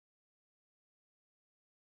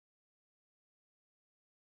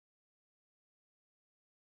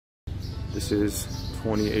This is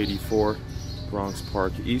 2084 Bronx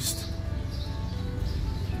Park East.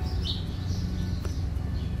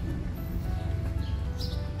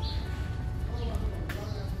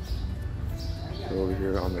 So over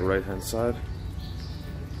here on the right hand side.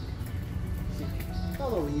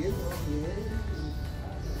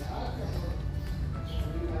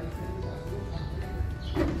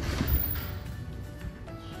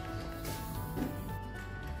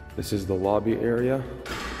 This is the lobby area.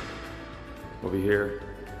 Over here,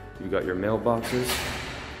 you got your mailboxes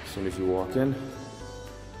as soon as you walk in.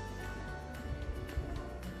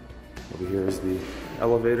 Over here is the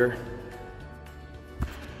elevator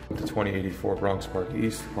to 2084 Bronx Park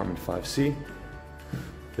East, apartment 5C.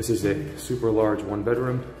 This is a super large one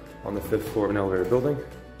bedroom on the 5th floor of an elevator building.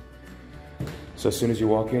 So as soon as you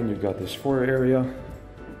walk in, you've got this foyer area,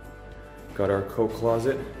 got our coat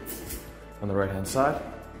closet on the right hand side.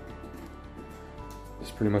 It's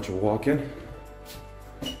pretty much a walk-in,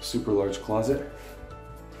 super large closet.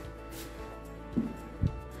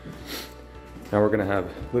 Now we're gonna have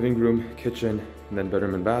living room, kitchen, and then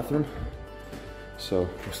bedroom and bathroom. So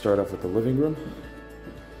we'll start off with the living room.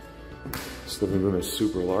 This living room is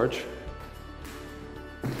super large.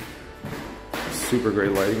 Super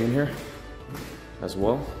great lighting in here as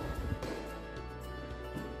well.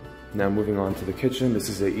 Now moving on to the kitchen. This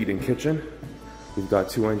is a eat-in kitchen. We've got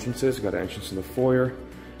two entrances. We've got an entrance to the foyer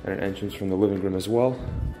and an entrance from the living room as well.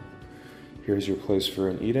 Here's your place for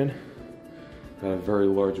an eat-in. Got a very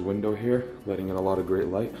large window here, letting in a lot of great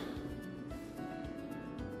light.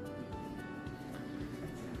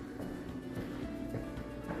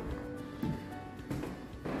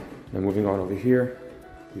 Now moving on over here,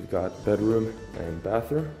 we've got bedroom and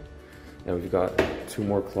bathroom, and we've got two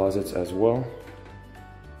more closets as well.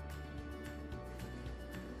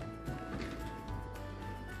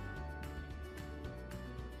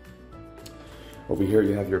 Over here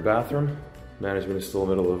you have your bathroom. Management is still in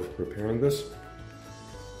the middle of repairing this.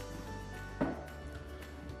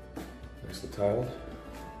 Nicely tiled.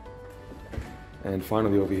 And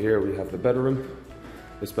finally over here we have the bedroom.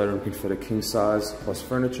 This bedroom can fit a king size plus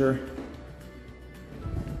furniture.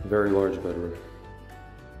 Very large bedroom.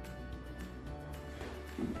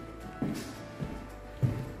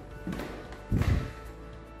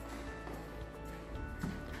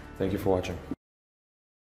 Thank you for watching.